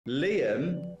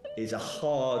Liam is a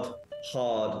hard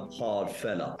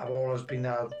fella. I've always been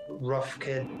a rough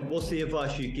kid. What's the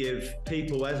advice you give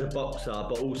people as a boxer,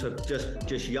 but also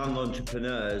just young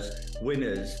entrepreneurs,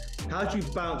 winners? How do you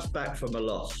bounce back from a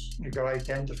loss? You've got to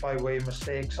identify where your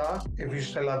mistakes are. If you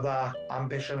still have that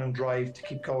ambition and drive to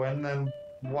keep going, then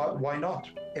why not?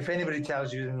 If anybody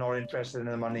tells you they're not interested in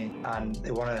the money and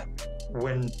they want to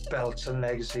win belts and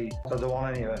legacy, I don't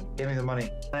want any of it. Give me the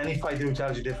money. And any fighter who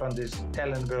tells you different is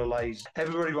telling a bit of lies.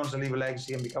 Everybody wants to leave a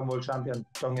legacy and become world champion.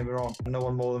 Don't get me wrong. No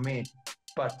one more than me.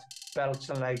 But belts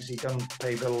and legacy don't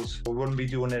pay bills. We wouldn't be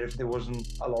doing it if there wasn't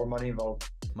a lot of money involved.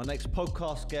 My next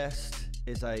podcast guest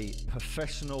is a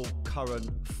professional current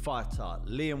fighter,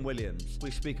 Liam Williams. We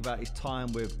speak about his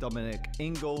time with Dominic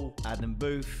Ingle, Adam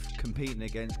Booth, competing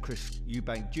against Chris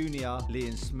Eubank Jr.,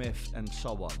 Liam Smith, and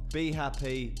so on. Be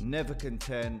happy, never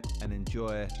content, and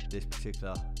enjoy this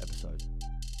particular episode.